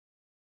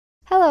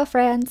Hello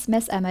friends,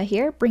 Miss Emma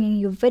here, bringing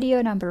you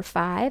video number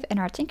 5 in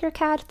our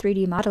Tinkercad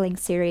 3D modeling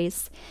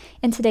series.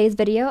 In today's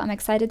video, I'm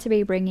excited to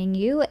be bringing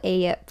you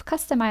a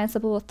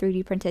customizable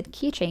 3D printed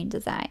keychain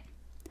design.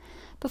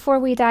 Before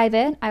we dive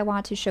in, I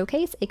want to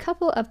showcase a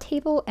couple of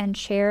table and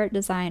chair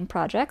design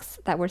projects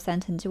that were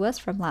sent in to us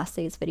from last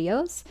day's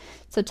videos,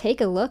 so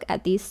take a look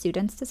at these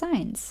students'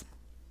 designs.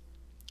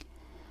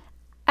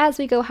 As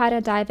we go ahead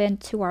and dive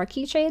into our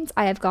keychains,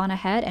 I have gone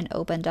ahead and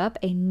opened up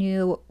a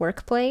new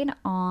workplane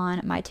on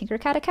my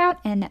Tinkercad account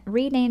and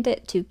renamed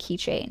it to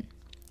Keychain.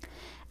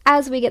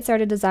 As we get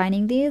started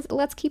designing these,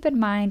 let's keep in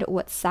mind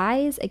what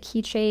size a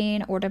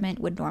keychain ornament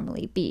would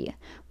normally be.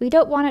 We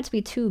don't want it to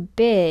be too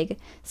big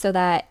so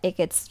that it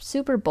gets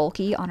super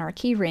bulky on our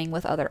keyring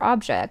with other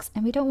objects,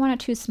 and we don't want it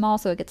too small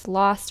so it gets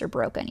lost or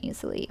broken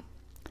easily.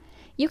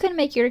 You can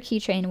make your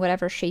keychain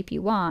whatever shape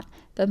you want,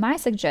 but my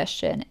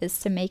suggestion is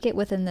to make it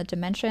within the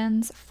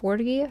dimensions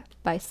 40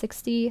 by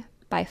 60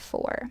 by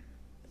 4.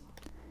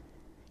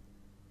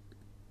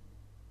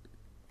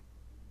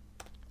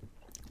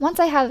 Once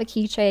I have a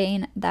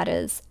keychain that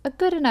is a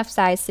good enough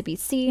size to be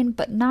seen,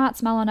 but not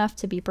small enough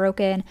to be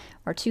broken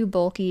or too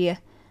bulky,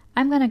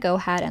 I'm going to go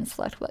ahead and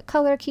select what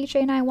color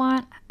keychain I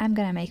want. I'm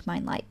going to make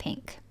mine light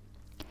pink.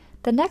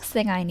 The next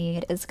thing I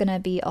need is going to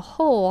be a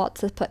hole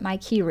to put my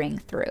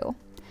keyring through.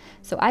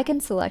 So I can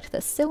select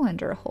the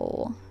cylinder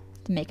hole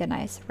to make a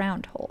nice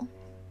round hole.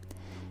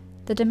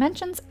 The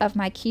dimensions of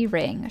my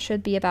keyring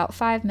should be about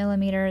 5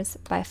 millimeters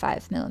by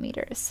 5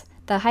 millimeters.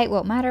 The height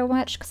won't matter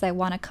much because I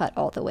want to cut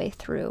all the way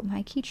through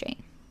my keychain.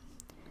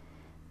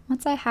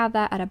 Once I have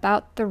that at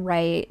about the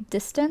right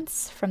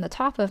distance from the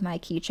top of my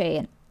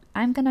keychain,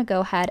 I'm going to go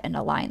ahead and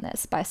align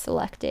this by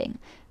selecting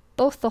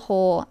both the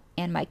hole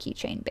and my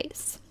keychain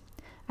base.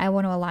 I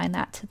want to align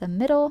that to the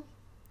middle.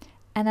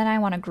 And then I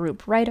want to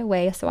group right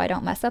away so I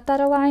don't mess up that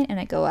align, and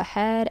it go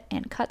ahead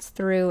and cuts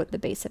through the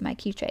base of my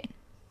keychain.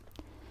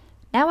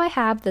 Now I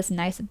have this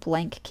nice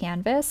blank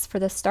canvas for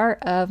the start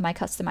of my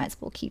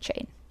customizable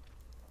keychain.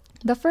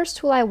 The first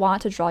tool I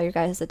want to draw your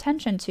guys'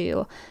 attention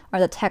to are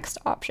the text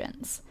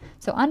options.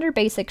 So under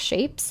basic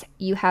shapes,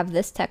 you have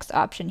this text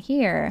option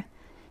here,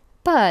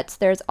 but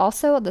there's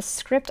also the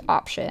script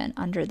option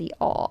under the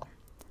all.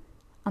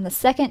 On the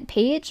second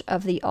page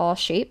of the all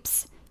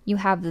shapes, you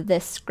have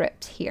this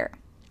script here.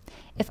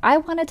 If I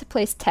wanted to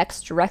place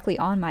text directly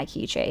on my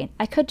keychain,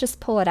 I could just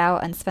pull it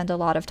out and spend a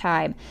lot of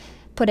time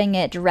putting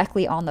it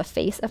directly on the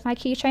face of my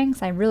keychain,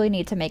 so I really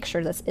need to make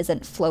sure this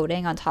isn't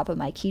floating on top of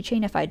my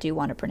keychain if I do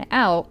want to print it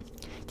out.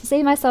 To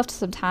save myself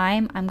some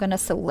time, I'm going to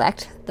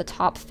select the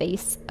top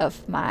face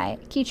of my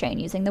keychain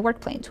using the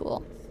workplane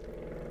tool.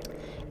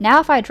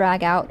 Now if I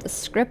drag out the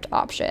script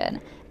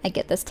option, I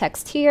get this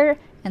text here,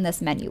 and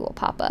this menu will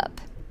pop up.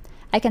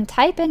 I can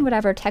type in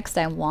whatever text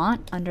I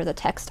want under the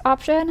text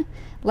option.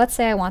 Let's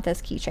say I want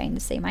this keychain to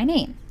say my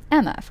name,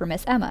 Emma, for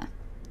Miss Emma.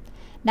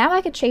 Now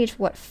I could change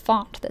what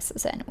font this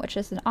is in, which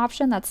is an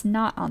option that's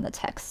not on the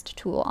text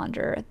tool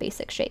under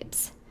basic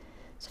shapes.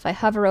 So if I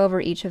hover over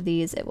each of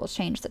these, it will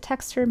change the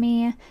text for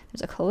me.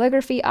 There's a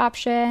calligraphy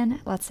option.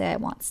 Let's say I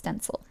want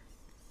stencil.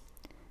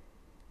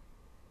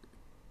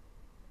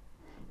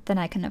 Then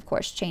I can, of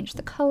course, change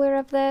the color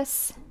of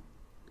this.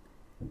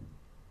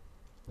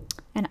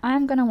 And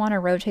I'm going to want to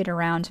rotate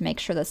around to make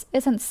sure this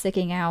isn't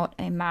sticking out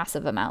a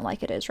massive amount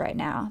like it is right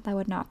now. That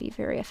would not be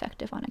very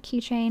effective on a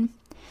keychain.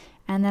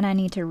 And then I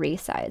need to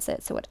resize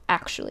it so it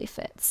actually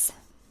fits.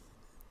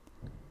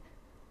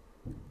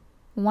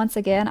 Once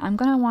again, I'm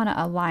going to want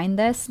to align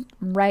this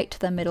right to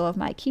the middle of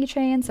my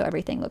keychain so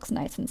everything looks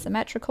nice and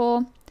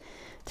symmetrical.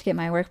 To get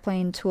my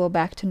workplane tool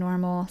back to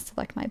normal,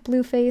 select my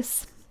blue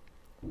face.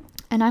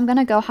 And I'm going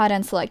to go ahead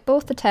and select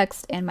both the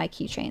text and my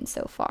keychain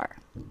so far.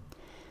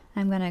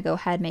 I'm going to go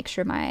ahead and make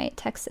sure my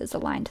text is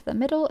aligned to the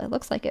middle. It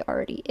looks like it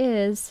already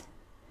is.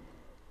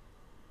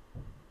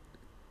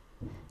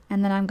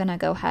 And then I'm going to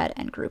go ahead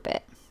and group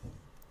it.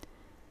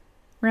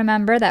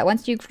 Remember that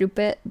once you group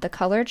it, the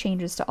color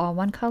changes to all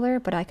one color,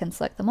 but I can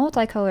select the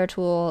multicolor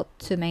tool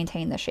to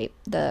maintain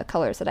the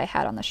colors that I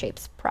had on the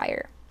shapes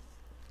prior.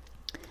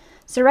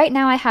 So right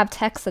now I have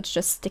text that's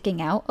just sticking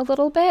out a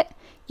little bit.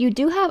 You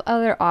do have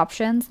other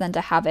options than to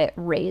have it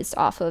raised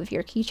off of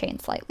your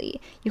keychain slightly.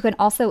 You can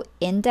also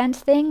indent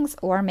things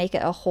or make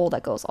it a hole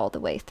that goes all the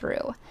way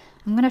through.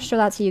 I'm going to show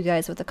that to you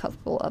guys with a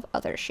couple of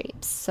other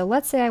shapes. So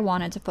let's say I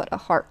wanted to put a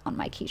heart on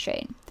my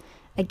keychain.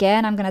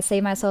 Again, I'm going to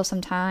save myself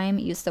some time,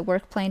 use the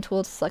workplane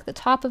tool to select the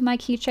top of my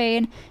keychain,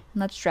 and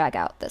let's drag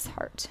out this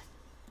heart.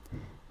 I'm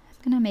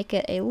going to make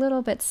it a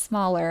little bit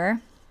smaller.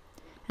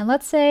 And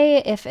let's say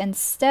if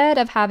instead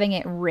of having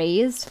it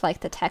raised like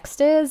the text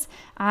is,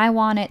 I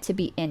want it to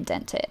be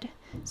indented.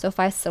 So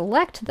if I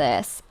select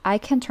this, I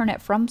can turn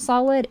it from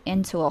solid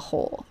into a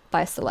hole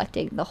by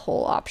selecting the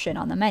hole option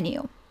on the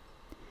menu.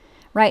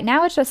 Right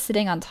now it's just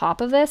sitting on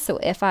top of this, so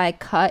if I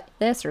cut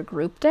this or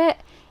grouped it,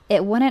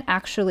 it wouldn't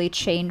actually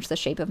change the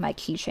shape of my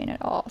keychain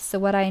at all. So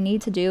what I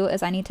need to do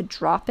is I need to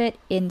drop it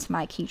into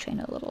my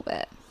keychain a little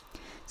bit.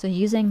 So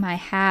using my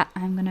hat,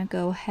 I'm going to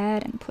go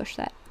ahead and push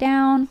that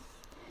down.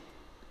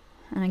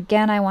 And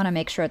again, I want to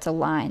make sure it's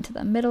aligned to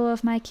the middle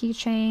of my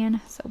keychain.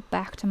 So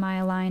back to my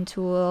align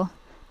tool,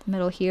 the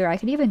middle here. I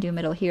could even do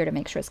middle here to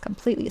make sure it's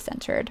completely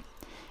centered.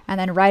 And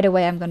then right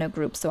away, I'm going to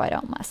group so I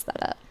don't mess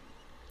that up.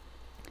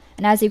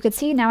 And as you can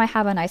see, now I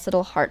have a nice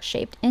little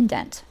heart-shaped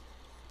indent.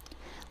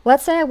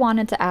 Let's say I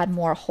wanted to add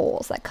more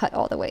holes that cut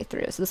all the way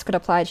through. So this could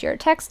apply to your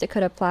text. It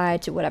could apply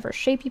to whatever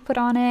shape you put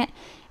on it.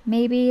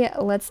 Maybe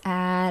let's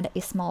add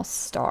a small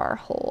star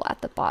hole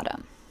at the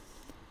bottom.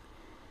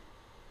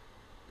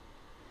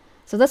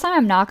 So this time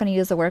I'm not going to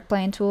use the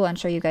workplane tool and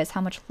show you guys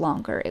how much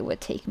longer it would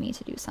take me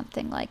to do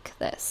something like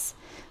this.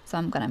 So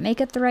I'm going to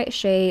make it the right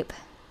shape.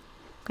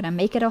 I'm going to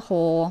make it a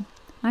hole.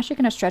 I'm actually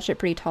going to stretch it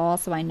pretty tall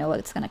so I know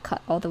it's going to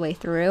cut all the way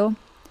through.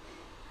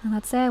 And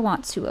let's say I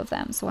want 2 of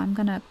them, so I'm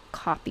going to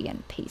copy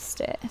and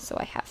paste it so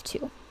I have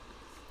 2.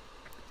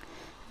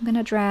 I'm going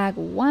to drag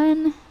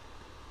one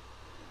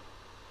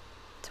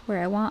to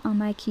where I want on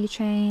my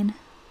keychain,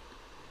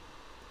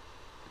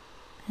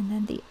 and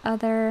then the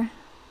other.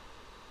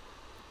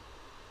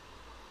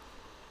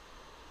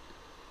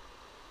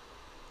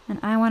 And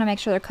I want to make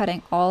sure they're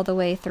cutting all the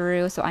way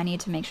through, so I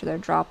need to make sure they're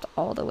dropped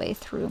all the way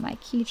through my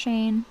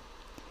keychain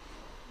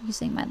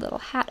using my little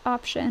hat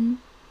option.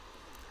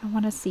 I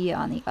want to see it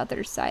on the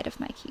other side of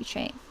my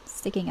keychain,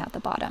 sticking out the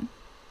bottom.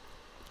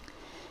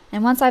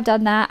 And once I've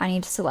done that, I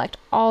need to select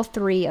all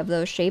 3 of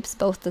those shapes,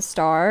 both the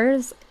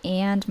stars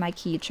and my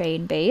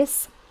keychain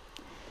base.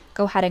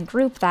 Go ahead and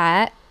group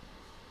that,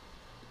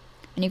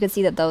 and you can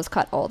see that those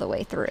cut all the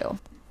way through.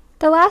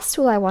 The last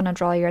tool I want to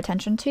draw your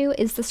attention to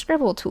is the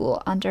scribble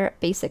tool under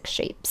basic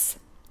shapes.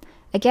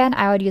 Again,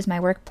 I would use my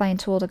workplane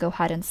tool to go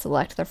ahead and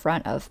select the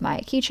front of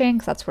my keychain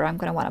because that's where I'm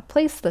going to want to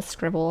place the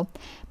scribble.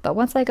 But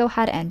once I go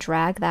ahead and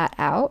drag that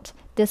out,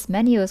 this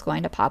menu is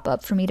going to pop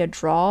up for me to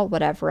draw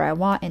whatever I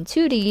want in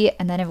 2D,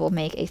 and then it will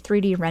make a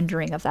 3D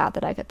rendering of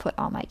that I could put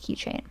on my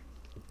keychain.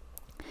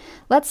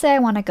 Let's say I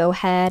want to go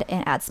ahead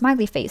and add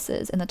smiley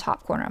faces in the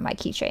top corner of my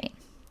keychain.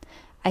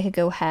 I could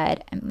go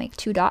ahead and make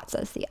 2 dots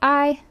as the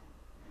eye,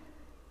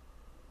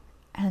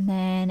 and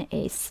then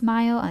a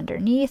smile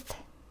underneath.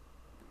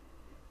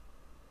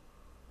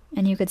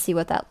 And you could see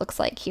what that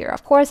looks like here.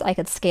 Of course, I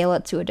could scale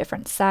it to a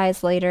different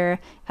size later.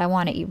 If I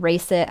want to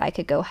erase it, I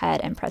could go ahead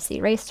and press the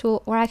erase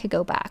tool, or I could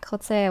go back.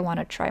 Let's say I want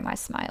to try my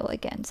smile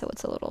again so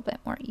it's a little bit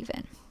more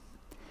even.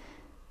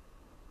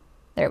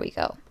 There we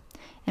go.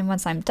 And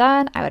once I'm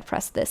done, I would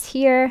press this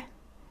here.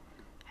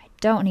 I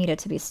don't need it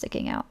to be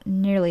sticking out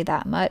nearly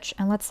that much.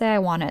 And let's say I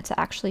want it to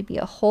actually be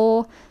a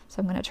hole. So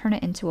I'm going to turn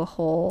it into a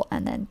hole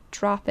and then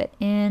drop it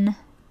in,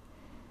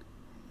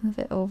 move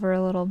it over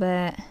a little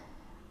bit.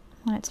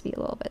 I want it to be a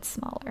little bit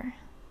smaller.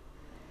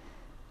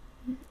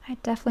 I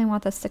definitely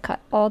want this to cut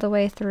all the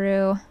way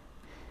through.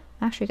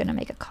 I'm actually going to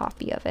make a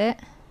copy of it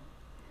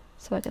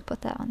so I could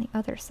put that on the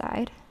other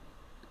side.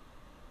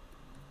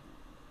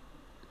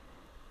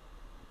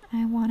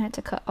 I want it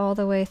to cut all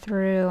the way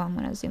through. I'm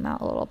going to zoom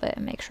out a little bit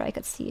and make sure I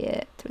could see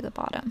it through the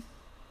bottom.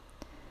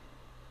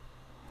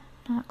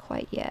 Not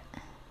quite yet.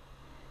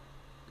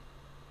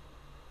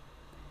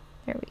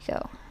 There we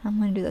go. I'm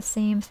going to do the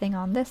same thing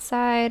on this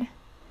side.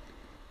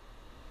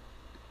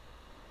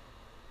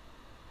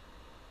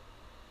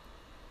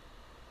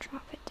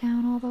 Drop it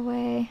down all the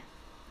way.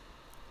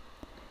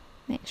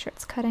 Make sure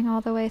it's cutting all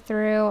the way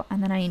through,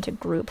 and then I need to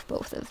group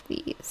both of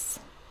these.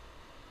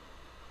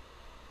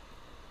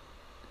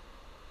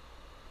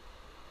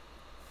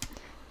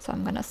 So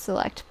I'm going to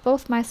select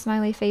both my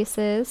smiley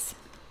faces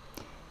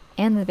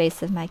and the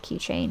base of my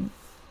keychain,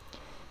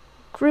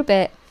 group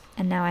it,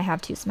 and now I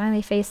have 2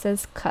 smiley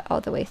faces cut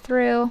all the way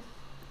through.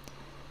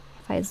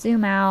 If I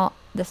zoom out,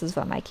 this is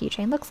what my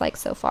keychain looks like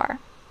so far.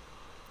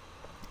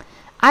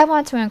 I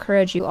want to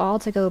encourage you all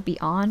to go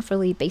beyond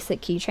really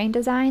basic keychain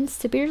designs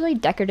to be really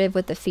decorative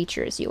with the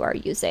features you are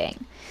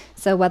using.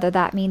 So whether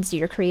that means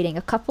you're creating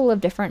a couple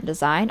of different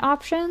design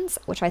options,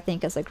 which I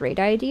think is a great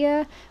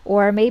idea,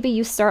 or maybe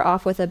you start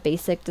off with a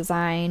basic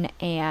design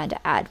and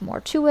add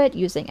more to it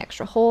using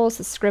extra holes,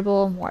 a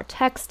scribble, more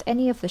text,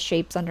 any of the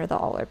shapes under the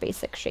all or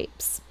basic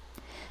shapes.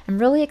 I'm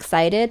really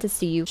excited to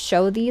see you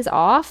show these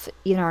off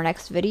in our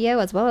next video,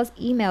 as well as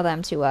email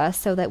them to us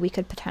so that we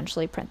could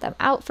potentially print them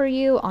out for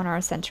you on our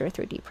Center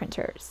 3D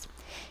printers.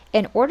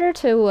 In order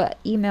to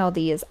email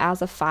these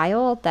as a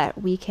file that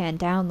we can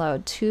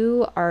download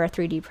to our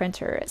 3D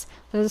printers,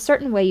 there's a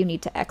certain way you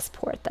need to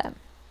export them.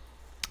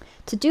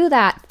 To do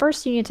that,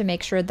 first you need to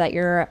make sure that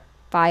your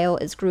file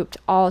is grouped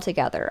all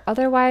together.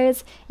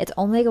 Otherwise, it's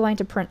only going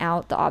to print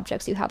out the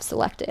objects you have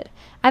selected.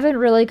 I've been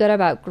really good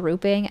about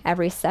grouping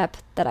every step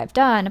that I've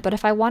done, but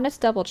if I wanted to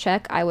double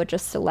check, I would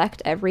just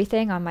select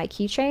everything on my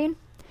keychain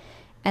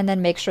and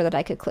then make sure that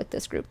I could click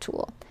this group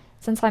tool.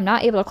 Since I'm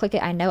not able to click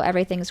it, I know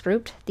everything's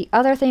grouped. The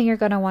other thing you're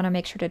going to want to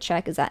make sure to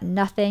check is that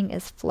nothing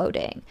is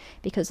floating,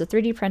 because the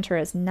 3D printer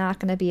is not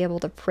going to be able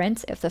to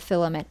print if the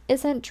filament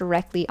isn't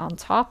directly on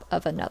top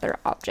of another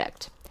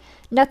object.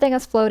 Nothing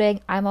is floating,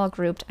 I'm all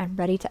grouped, I'm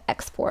ready to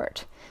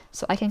export.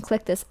 So I can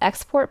click this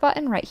export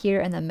button right here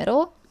in the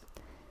middle,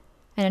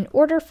 And in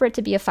order for it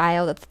to be a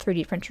file that the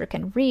 3D printer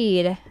can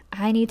read,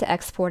 I need to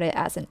export it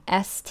as an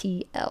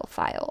STL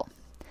file.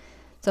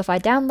 So if I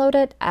download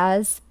it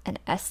as an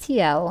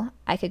STL,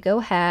 I could go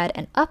ahead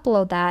and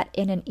upload that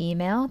in an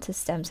email to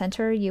STEM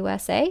Center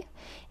USA,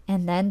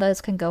 and then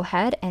those can go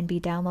ahead and be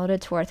downloaded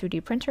to our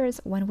 3D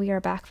printers when we are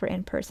back for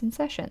in-person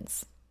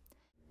sessions.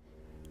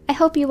 I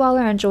hope you all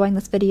are enjoying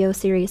this video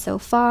series so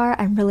far.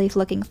 I'm really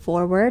looking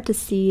forward to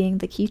seeing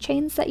the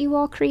keychains that you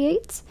all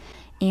create,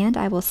 and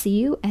I will see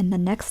you in the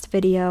next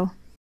video.